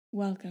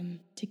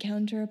Welcome to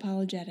Counter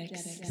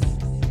Apologetics.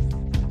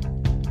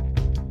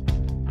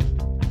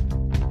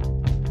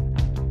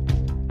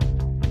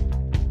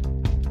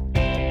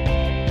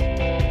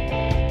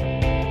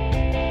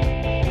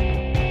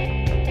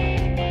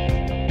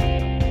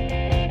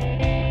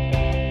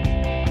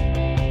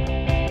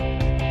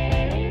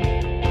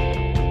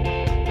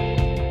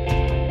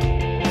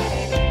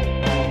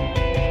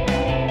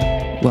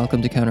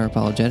 Welcome to Counter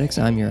Apologetics.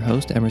 I'm your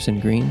host, Emerson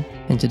Green,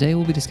 and today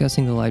we'll be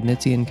discussing the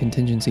Leibnizian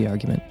contingency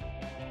argument.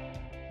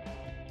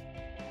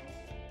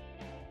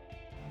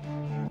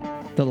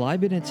 The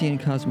Leibnizian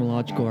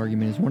cosmological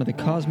argument is one of the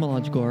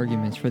cosmological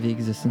arguments for the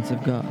existence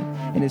of God,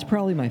 and is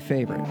probably my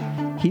favorite.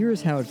 Here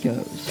is how it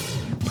goes.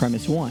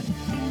 Premise 1.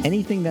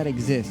 Anything that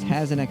exists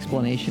has an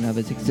explanation of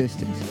its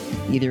existence,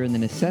 either in the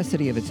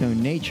necessity of its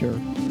own nature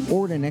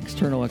or in an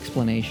external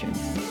explanation.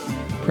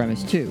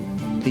 Premise 2.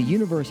 The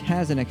universe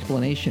has an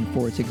explanation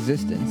for its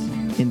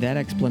existence, and that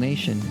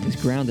explanation is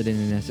grounded in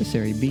a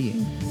necessary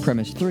being.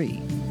 Premise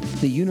 3.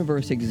 The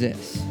universe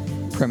exists.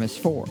 Premise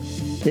 4.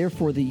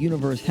 Therefore, the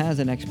universe has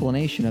an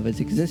explanation of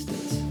its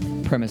existence.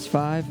 Premise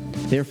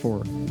 5.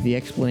 Therefore, the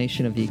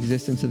explanation of the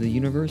existence of the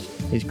universe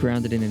is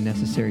grounded in a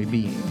necessary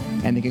being.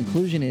 And the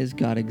conclusion is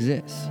God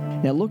exists.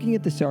 Now, looking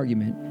at this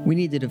argument, we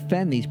need to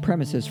defend these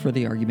premises for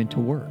the argument to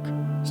work.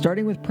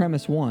 Starting with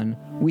premise 1,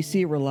 we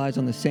see it relies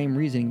on the same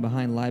reasoning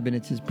behind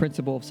Leibniz's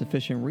principle of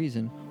sufficient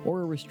reason,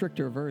 or a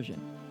restrictor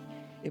version.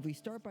 If we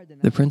start by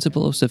The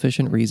principle of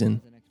sufficient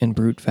reason and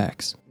brute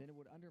facts.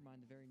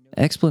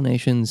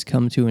 Explanations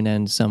come to an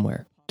end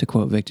somewhere, to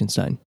quote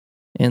Wittgenstein.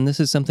 And this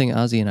is something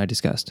Ozzy and I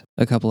discussed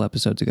a couple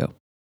episodes ago.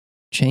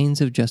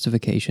 Chains of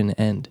justification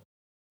end.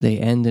 They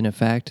end in a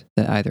fact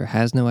that either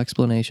has no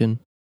explanation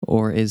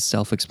or is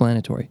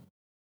self-explanatory.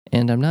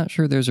 And I'm not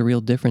sure there's a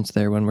real difference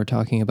there when we're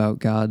talking about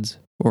gods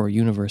or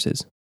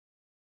universes.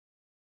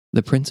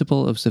 The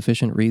principle of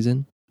sufficient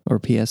reason, or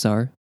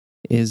PSR,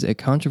 is a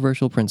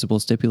controversial principle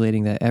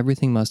stipulating that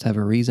everything must have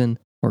a reason,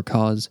 or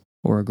cause,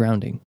 or a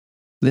grounding.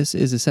 This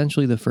is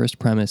essentially the first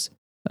premise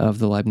of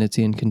the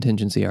Leibnizian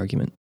contingency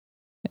argument.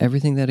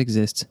 Everything that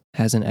exists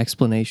has an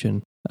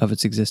explanation of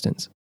its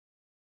existence.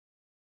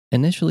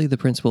 Initially, the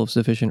principle of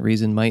sufficient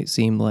reason might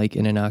seem like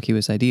an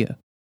innocuous idea,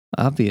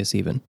 obvious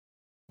even,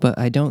 but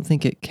I don't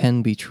think it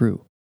can be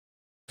true.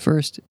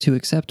 First, to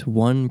accept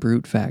one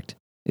brute fact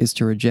is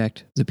to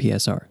reject the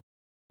PSR.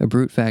 A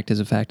brute fact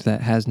is a fact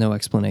that has no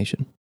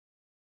explanation.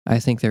 I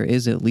think there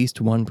is at least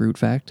one brute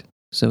fact,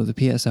 so the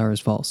PSR is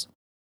false.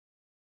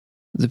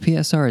 The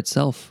PSR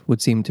itself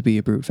would seem to be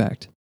a brute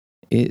fact.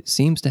 It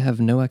seems to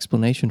have no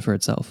explanation for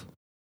itself.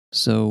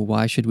 So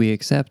why should we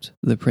accept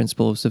the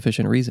principle of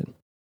sufficient reason?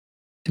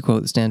 To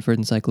quote the Stanford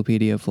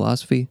Encyclopedia of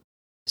Philosophy,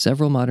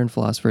 several modern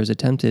philosophers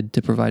attempted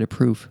to provide a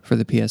proof for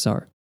the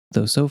PSR,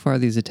 though so far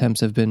these attempts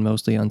have been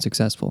mostly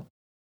unsuccessful.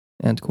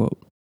 End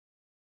quote.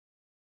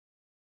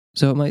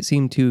 So it might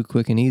seem too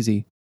quick and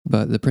easy,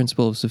 but the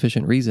principle of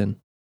sufficient reason,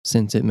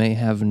 since it may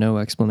have no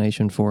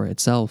explanation for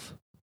itself,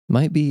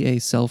 might be a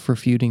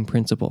self-refuting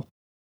principle,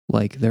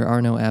 like there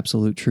are no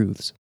absolute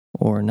truths,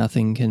 or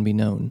nothing can be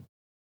known.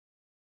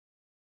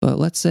 But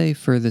let's say,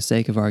 for the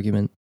sake of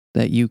argument,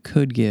 that you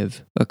could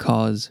give a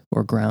cause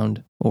or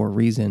ground or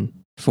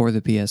reason for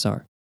the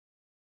PSR.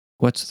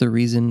 What's the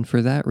reason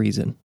for that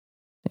reason?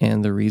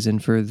 And the reason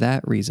for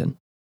that reason?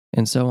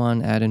 And so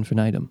on ad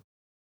infinitum.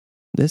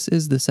 This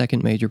is the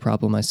second major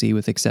problem I see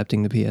with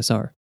accepting the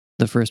PSR,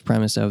 the first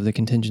premise of the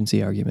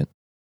contingency argument.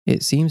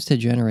 It seems to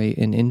generate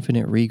an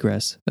infinite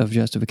regress of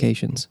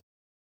justifications.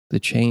 The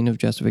chain of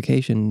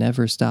justification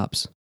never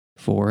stops,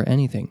 for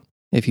anything,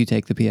 if you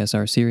take the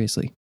PSR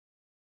seriously.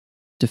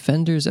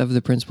 Defenders of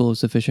the principle of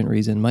sufficient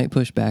reason might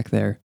push back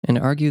there and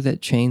argue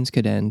that chains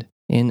could end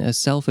in a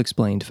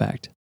self-explained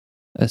fact.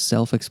 A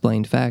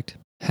self-explained fact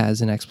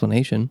has an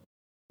explanation.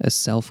 A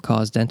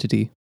self-caused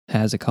entity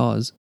has a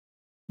cause.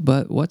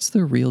 But what's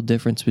the real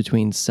difference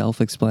between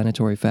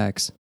self-explanatory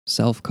facts,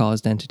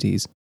 self-caused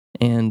entities,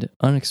 and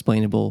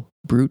unexplainable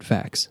brute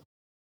facts?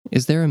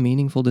 Is there a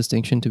meaningful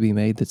distinction to be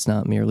made that's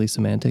not merely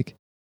semantic?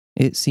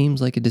 It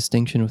seems like a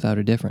distinction without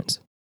a difference.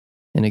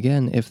 And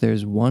again, if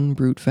there's one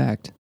brute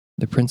fact,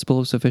 the principle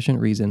of sufficient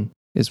reason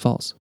is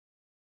false.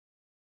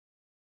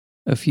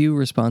 A few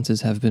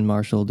responses have been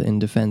marshaled in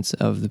defense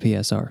of the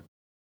PSR.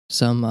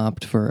 Some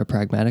opt for a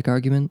pragmatic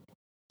argument.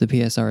 The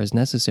PSR is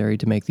necessary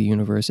to make the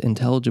universe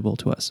intelligible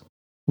to us.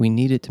 We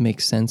need it to make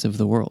sense of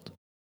the world.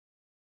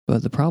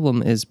 But the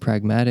problem is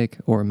pragmatic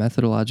or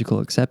methodological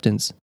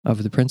acceptance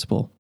of the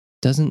principle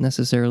doesn't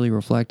necessarily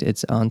reflect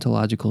its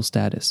ontological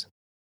status.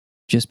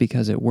 Just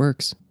because it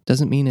works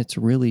doesn't mean it's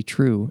really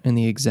true in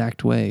the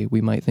exact way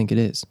we might think it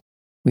is.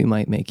 We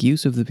might make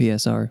use of the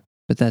PSR,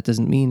 but that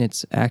doesn't mean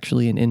it's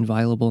actually an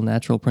inviolable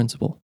natural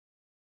principle.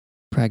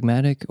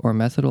 Pragmatic or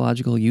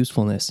methodological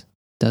usefulness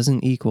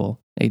doesn't equal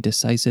a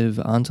decisive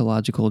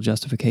ontological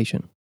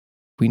justification.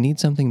 We need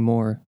something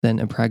more than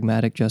a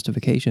pragmatic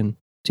justification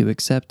to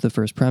accept the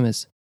first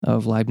premise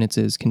of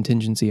Leibniz's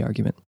contingency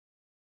argument.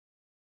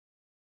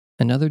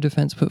 Another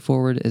defense put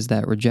forward is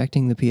that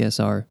rejecting the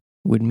PSR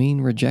would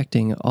mean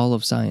rejecting all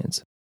of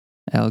science.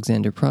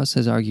 Alexander Pruss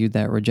has argued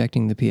that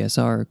rejecting the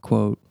PSR,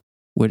 quote,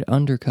 would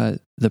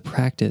undercut the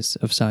practice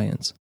of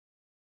science,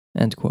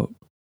 end quote.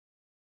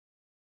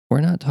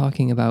 We're not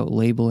talking about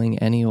labeling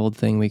any old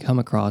thing we come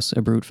across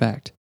a brute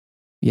fact.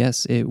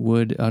 Yes, it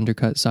would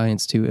undercut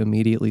science to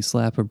immediately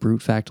slap a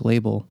brute fact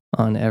label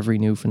on every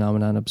new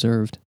phenomenon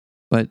observed,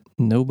 but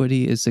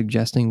nobody is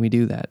suggesting we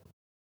do that,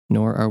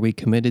 nor are we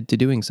committed to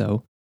doing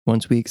so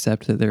once we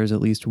accept that there is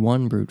at least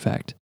one brute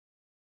fact.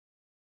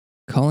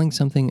 Calling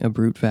something a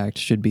brute fact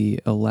should be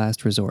a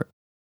last resort,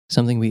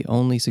 something we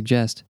only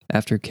suggest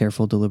after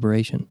careful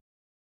deliberation.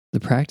 The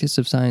practice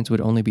of science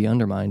would only be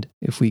undermined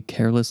if we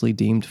carelessly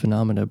deemed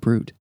phenomena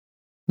brute.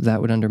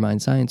 That would undermine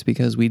science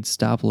because we'd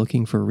stop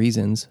looking for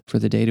reasons for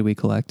the data we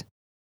collect,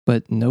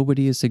 but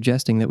nobody is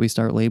suggesting that we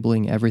start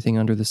labeling everything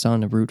under the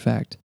sun a brute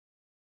fact.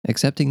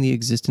 Accepting the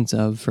existence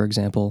of, for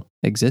example,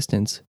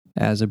 existence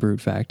as a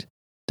brute fact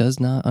does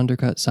not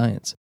undercut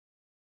science.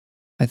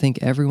 I think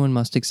everyone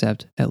must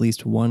accept at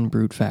least one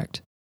brute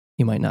fact.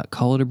 You might not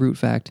call it a brute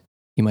fact,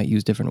 you might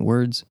use different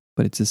words,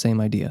 but it's the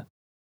same idea.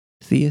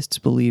 Theists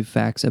believe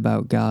facts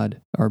about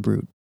God are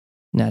brute.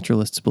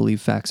 Naturalists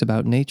believe facts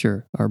about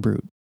nature are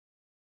brute.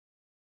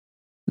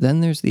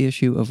 Then there's the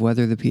issue of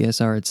whether the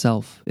PSR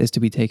itself is to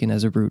be taken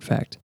as a brute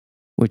fact,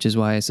 which is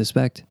why I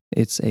suspect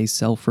it's a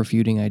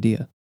self-refuting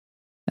idea.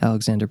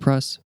 Alexander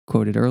Pruss,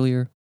 quoted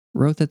earlier,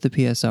 wrote that the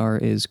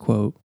PSR is,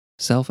 quote,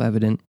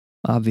 self-evident,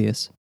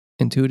 obvious,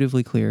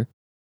 intuitively clear,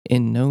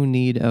 in no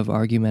need of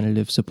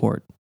argumentative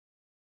support,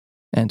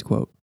 end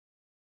quote.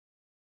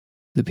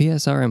 The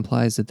PSR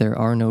implies that there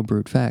are no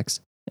brute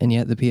facts, and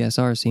yet the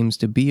PSR seems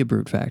to be a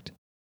brute fact,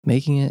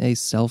 making it a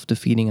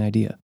self-defeating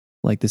idea,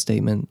 like the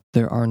statement,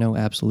 there are no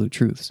absolute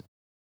truths.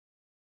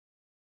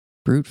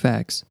 Brute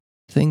facts,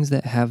 things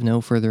that have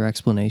no further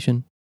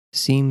explanation,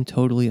 seem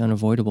totally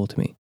unavoidable to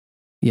me,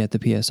 yet the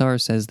PSR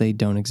says they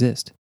don't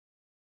exist.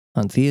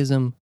 On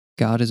theism,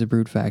 God is a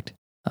brute fact.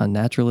 On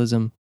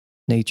naturalism,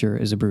 nature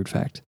is a brute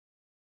fact.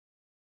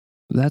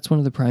 That's one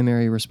of the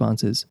primary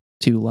responses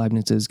to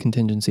Leibniz's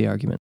contingency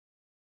argument.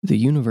 The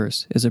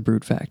universe is a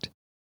brute fact.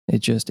 It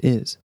just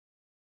is.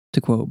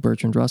 To quote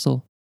Bertrand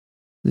Russell,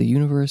 the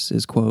universe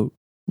is, quote,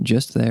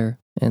 just there,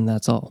 and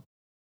that's all.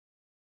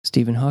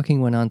 Stephen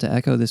Hawking went on to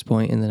echo this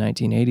point in the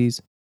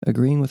 1980s,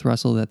 agreeing with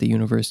Russell that the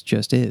universe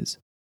just is.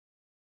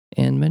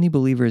 And many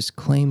believers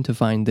claim to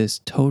find this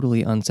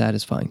totally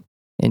unsatisfying,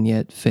 and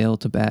yet fail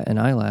to bat an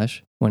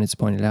eyelash when it's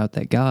pointed out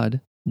that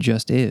God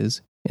just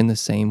is in the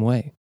same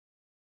way.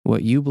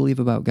 What you believe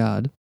about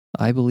God,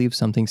 I believe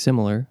something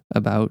similar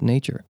about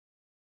nature.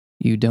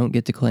 You don't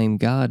get to claim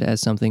God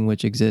as something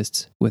which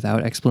exists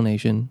without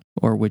explanation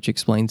or which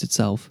explains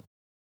itself,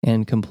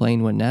 and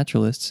complain when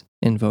naturalists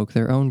invoke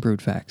their own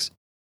brute facts.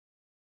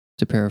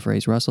 To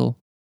paraphrase Russell,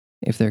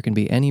 if there can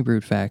be any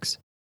brute facts,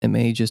 it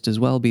may just as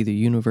well be the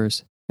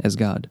universe as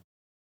God.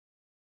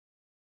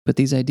 But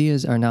these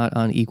ideas are not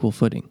on equal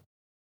footing.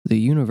 The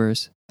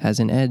universe has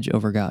an edge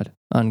over God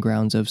on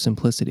grounds of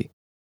simplicity.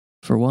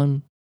 For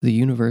one, the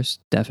universe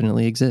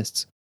definitely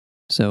exists,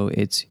 so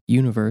it's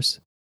universe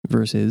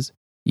versus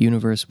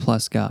universe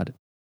plus God.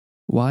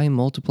 Why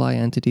multiply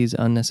entities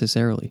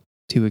unnecessarily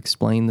to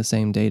explain the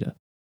same data?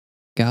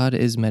 God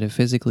is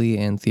metaphysically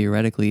and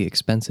theoretically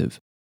expensive.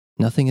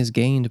 Nothing is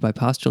gained by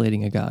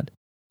postulating a God,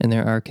 and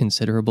there are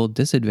considerable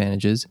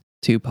disadvantages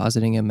to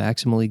positing a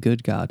maximally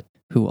good God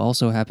who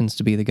also happens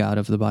to be the God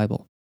of the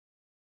Bible.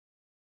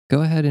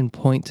 Go ahead and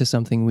point to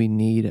something we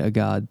need a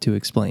God to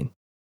explain.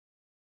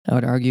 I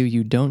would argue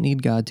you don't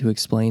need God to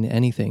explain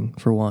anything,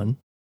 for one,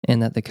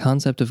 and that the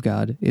concept of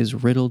God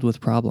is riddled with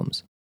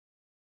problems.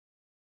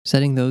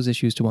 Setting those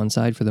issues to one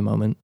side for the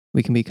moment,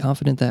 we can be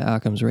confident that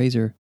Occam's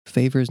razor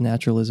favors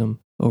naturalism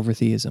over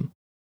theism.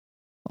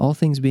 All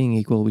things being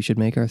equal, we should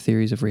make our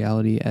theories of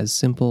reality as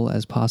simple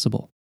as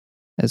possible.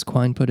 As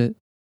Quine put it,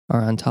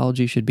 our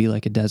ontology should be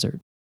like a desert,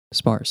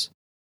 sparse,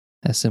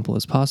 as simple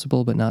as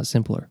possible but not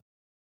simpler.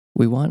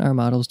 We want our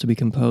models to be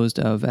composed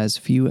of as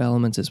few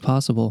elements as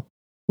possible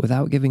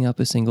without giving up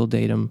a single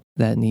datum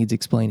that needs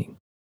explaining.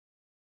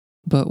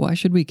 But why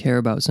should we care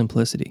about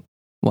simplicity?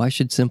 Why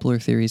should simpler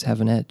theories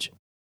have an edge?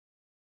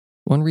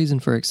 One reason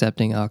for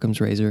accepting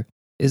Occam's razor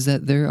is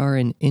that there are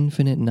an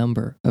infinite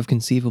number of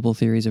conceivable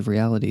theories of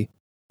reality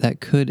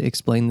that could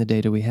explain the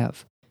data we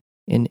have.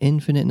 An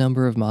infinite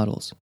number of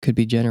models could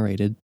be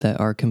generated that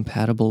are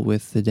compatible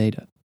with the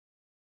data.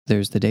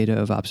 There's the data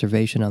of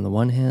observation on the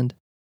one hand,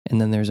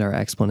 and then there's our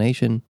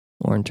explanation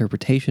or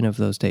interpretation of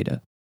those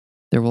data.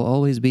 There will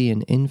always be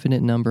an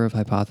infinite number of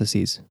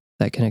hypotheses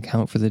that can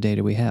account for the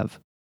data we have.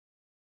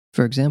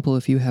 For example,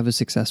 if you have a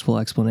successful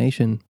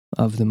explanation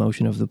of the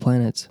motion of the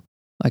planets,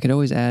 I could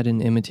always add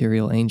an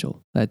immaterial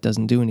angel that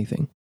doesn't do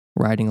anything,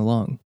 riding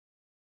along.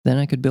 Then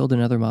I could build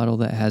another model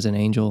that has an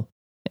angel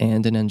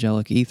and an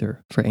angelic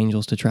ether for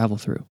angels to travel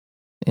through,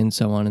 and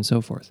so on and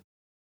so forth.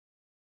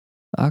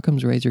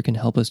 Occam's razor can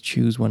help us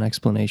choose one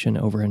explanation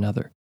over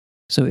another.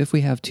 So if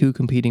we have two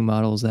competing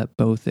models that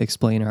both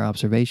explain our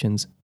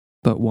observations,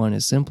 but one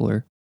is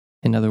simpler,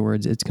 in other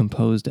words, it's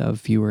composed of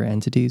fewer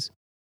entities,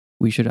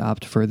 we should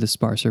opt for the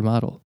sparser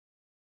model.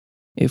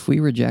 If we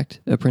reject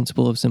a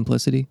principle of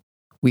simplicity,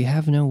 we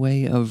have no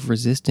way of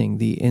resisting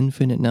the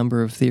infinite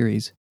number of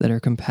theories that are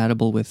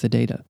compatible with the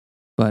data,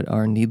 but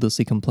are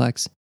needlessly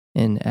complex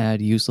and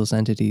add useless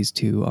entities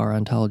to our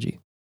ontology.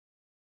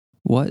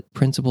 What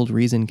principled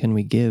reason can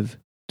we give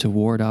to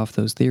ward off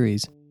those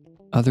theories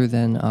other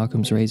than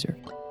Occam's razor?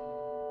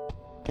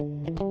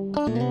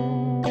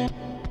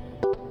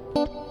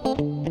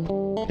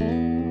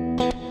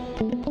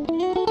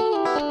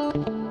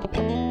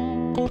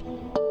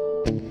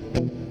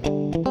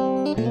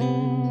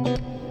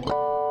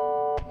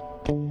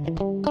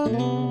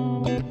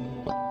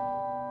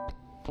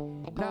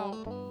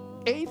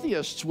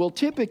 Atheists will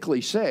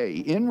typically say,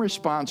 in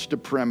response to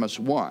premise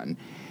one,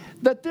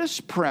 that this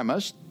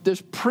premise,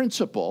 this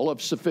principle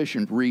of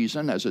sufficient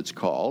reason, as it's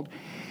called,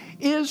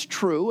 is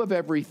true of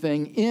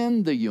everything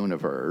in the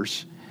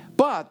universe,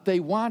 but they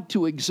want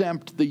to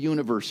exempt the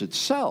universe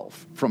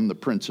itself from the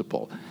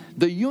principle.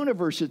 The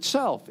universe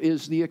itself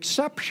is the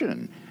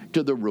exception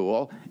to the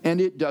rule,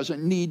 and it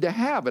doesn't need to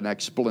have an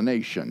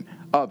explanation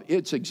of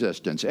its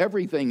existence.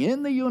 Everything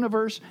in the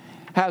universe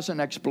has an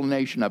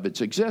explanation of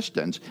its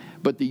existence,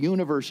 but the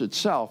universe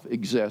itself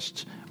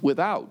exists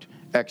without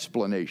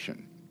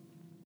explanation.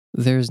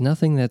 There's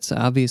nothing that's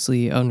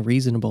obviously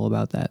unreasonable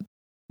about that.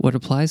 What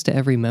applies to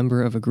every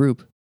member of a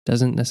group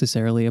doesn't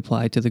necessarily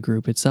apply to the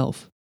group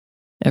itself.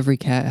 Every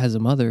cat has a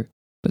mother,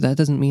 but that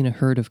doesn't mean a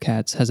herd of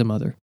cats has a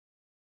mother.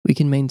 We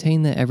can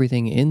maintain that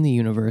everything in the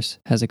universe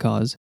has a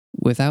cause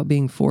without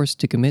being forced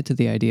to commit to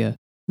the idea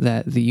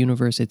that the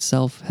universe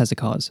itself has a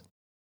cause.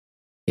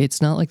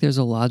 It's not like there's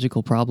a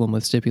logical problem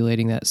with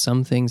stipulating that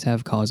some things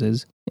have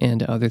causes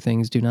and other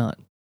things do not.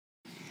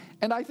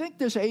 And I think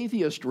this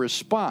atheist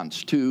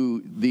response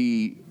to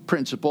the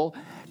principle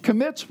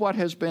commits what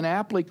has been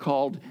aptly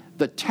called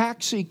the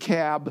taxi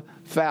cab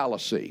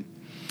fallacy.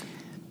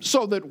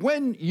 So that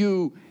when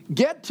you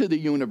get to the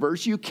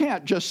universe, you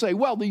can't just say,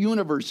 well, the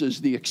universe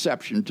is the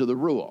exception to the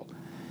rule.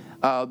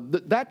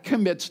 That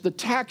commits the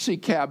taxi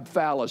cab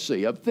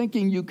fallacy of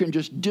thinking you can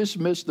just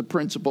dismiss the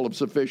principle of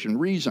sufficient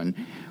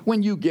reason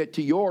when you get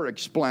to your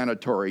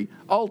explanatory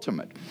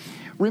ultimate.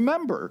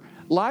 Remember,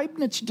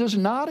 Leibniz does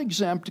not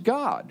exempt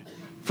God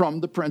from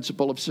the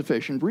principle of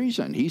sufficient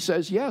reason. He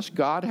says, yes,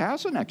 God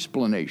has an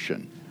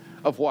explanation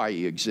of why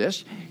he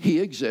exists. He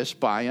exists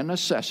by a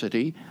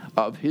necessity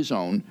of his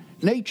own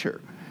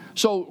nature.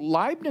 So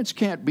Leibniz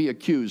can't be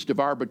accused of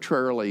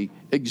arbitrarily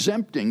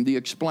exempting the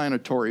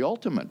explanatory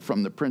ultimate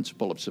from the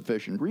principle of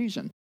sufficient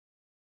reason.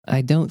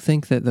 I don't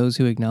think that those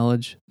who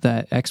acknowledge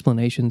that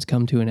explanations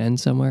come to an end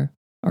somewhere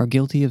are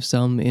guilty of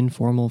some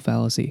informal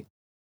fallacy.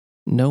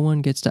 No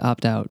one gets to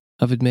opt out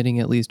of admitting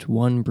at least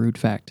one brute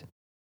fact.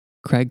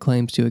 Craig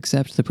claims to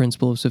accept the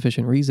principle of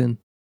sufficient reason,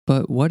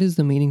 but what is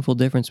the meaningful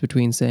difference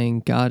between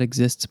saying God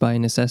exists by a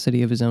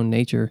necessity of his own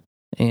nature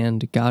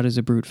and God is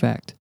a brute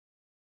fact?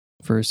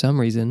 For some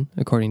reason,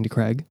 according to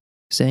Craig,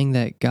 saying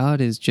that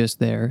God is just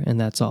there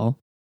and that's all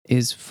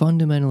is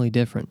fundamentally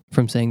different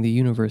from saying the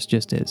universe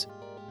just is.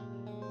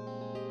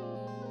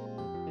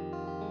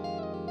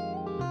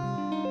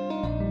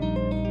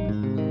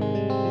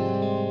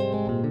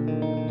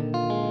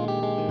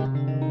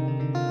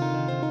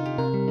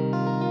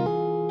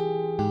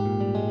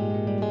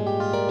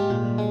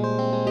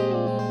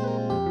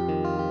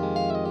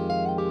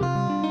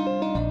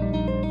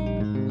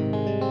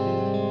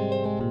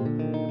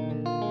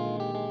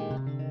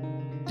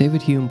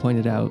 David Hume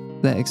pointed out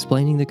that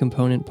explaining the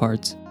component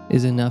parts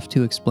is enough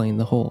to explain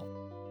the whole.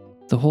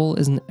 The whole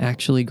isn't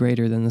actually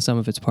greater than the sum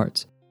of its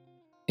parts.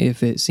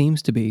 If it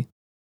seems to be,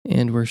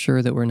 and we're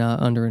sure that we're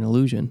not under an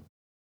illusion,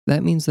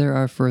 that means there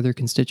are further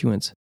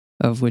constituents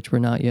of which we're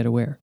not yet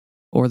aware,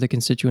 or the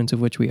constituents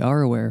of which we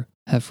are aware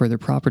have further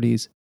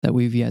properties that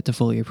we've yet to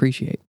fully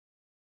appreciate.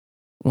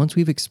 Once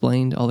we've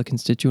explained all the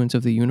constituents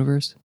of the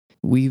universe,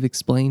 we've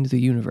explained the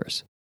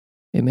universe.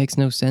 It makes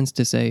no sense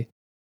to say,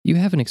 you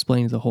haven't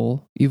explained the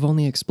whole, you've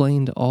only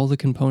explained all the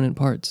component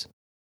parts.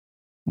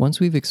 Once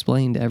we've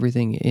explained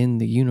everything in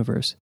the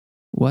universe,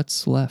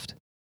 what's left?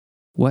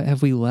 What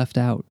have we left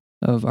out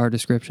of our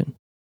description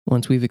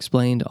once we've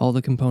explained all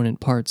the component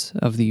parts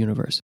of the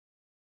universe?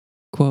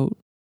 Quote,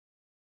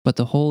 but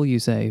the whole, you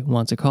say,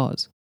 wants a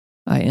cause.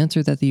 I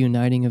answer that the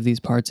uniting of these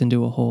parts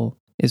into a whole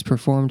is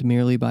performed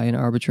merely by an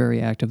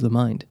arbitrary act of the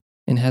mind,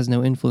 and has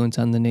no influence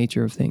on the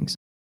nature of things.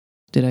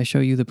 Did I show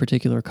you the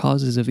particular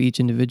causes of each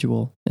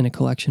individual in a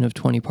collection of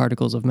 20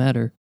 particles of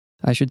matter,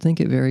 I should think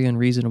it very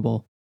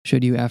unreasonable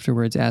should you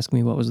afterwards ask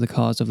me what was the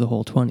cause of the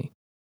whole 20.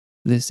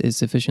 This is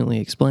sufficiently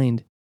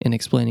explained in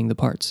explaining the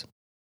parts.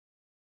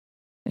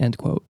 End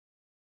quote.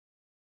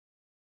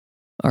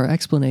 Our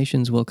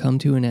explanations will come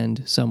to an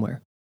end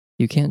somewhere.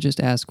 You can't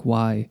just ask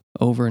why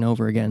over and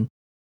over again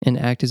and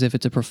act as if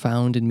it's a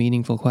profound and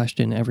meaningful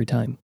question every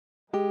time.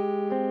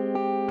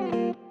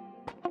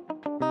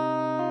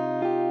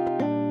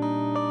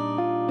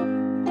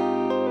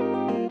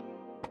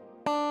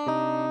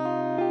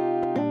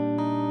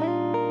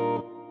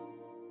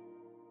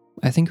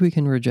 I think we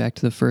can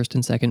reject the first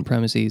and second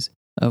premises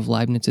of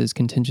Leibniz's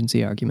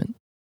contingency argument.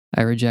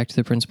 I reject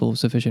the principle of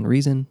sufficient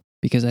reason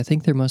because I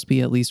think there must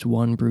be at least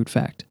one brute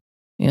fact,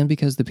 and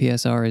because the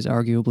PSR is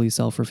arguably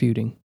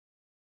self-refuting.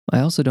 I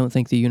also don't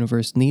think the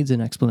universe needs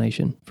an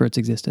explanation for its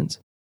existence,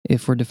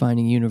 if we're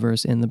defining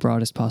universe in the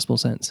broadest possible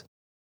sense.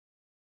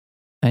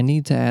 I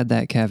need to add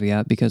that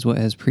caveat because what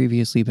has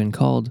previously been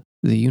called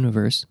the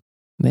universe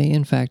may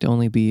in fact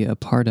only be a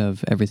part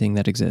of everything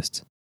that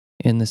exists,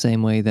 in the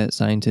same way that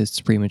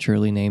scientists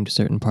prematurely named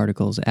certain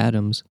particles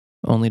atoms,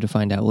 only to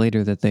find out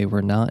later that they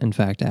were not in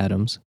fact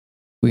atoms.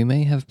 We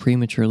may have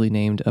prematurely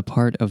named a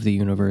part of the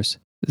universe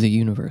the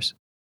universe.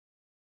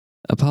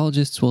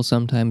 Apologists will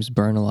sometimes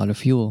burn a lot of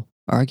fuel,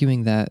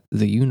 arguing that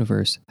the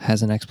universe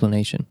has an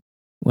explanation,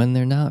 when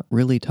they're not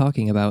really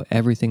talking about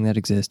everything that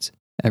exists,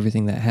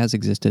 everything that has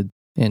existed,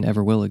 and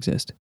ever will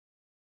exist.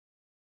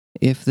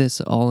 If this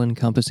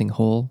all-encompassing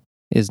whole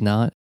is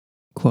not,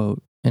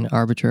 quote, an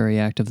arbitrary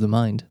act of the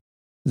mind,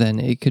 then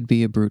it could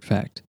be a brute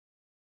fact.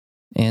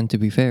 And to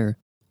be fair,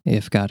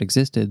 if God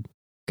existed,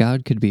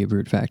 God could be a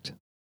brute fact.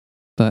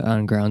 But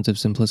on grounds of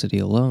simplicity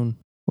alone,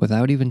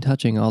 without even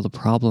touching all the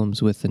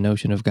problems with the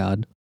notion of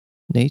God,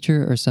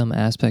 nature or some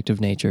aspect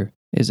of nature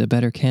is a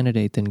better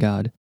candidate than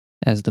God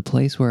as the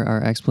place where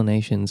our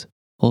explanations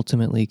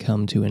ultimately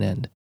come to an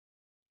end.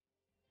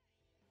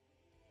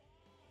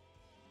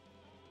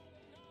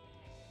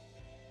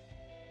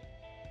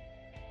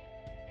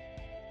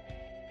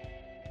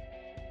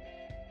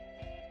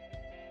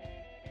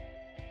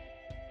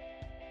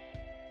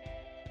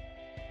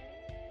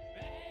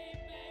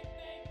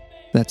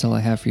 That's all I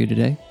have for you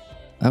today.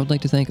 I would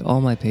like to thank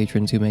all my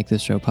patrons who make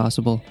this show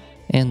possible,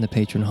 and the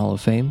Patron Hall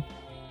of Fame,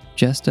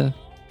 Jesta,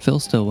 Phil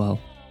Stillwell,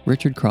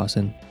 Richard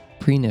Crossan,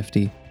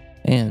 Pre-Nifty,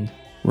 and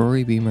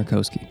Rory B.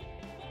 Murkowski.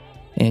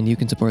 And you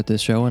can support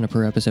this show on a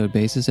per-episode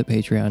basis at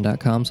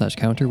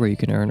patreon.com/counter, where you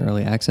can earn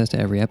early access to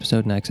every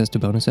episode and access to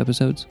bonus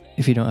episodes.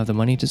 If you don't have the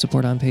money to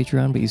support on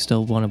Patreon, but you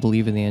still want to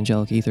believe in the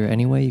angelic ether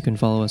anyway, you can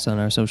follow us on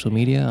our social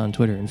media on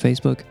Twitter and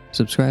Facebook,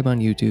 subscribe on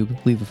YouTube,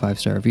 leave a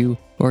 5-star review,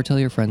 or tell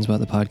your friends about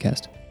the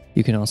podcast.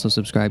 You can also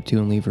subscribe to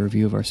and leave a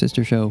review of our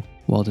sister show,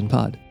 Walden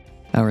Pod.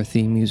 Our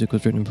theme music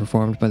was written and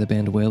performed by the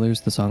band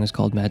Whalers. The song is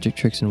called Magic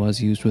Tricks and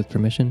was used with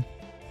permission.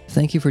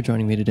 Thank you for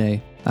joining me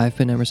today. I've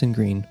been Emerson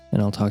Green,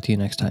 and I'll talk to you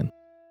next time.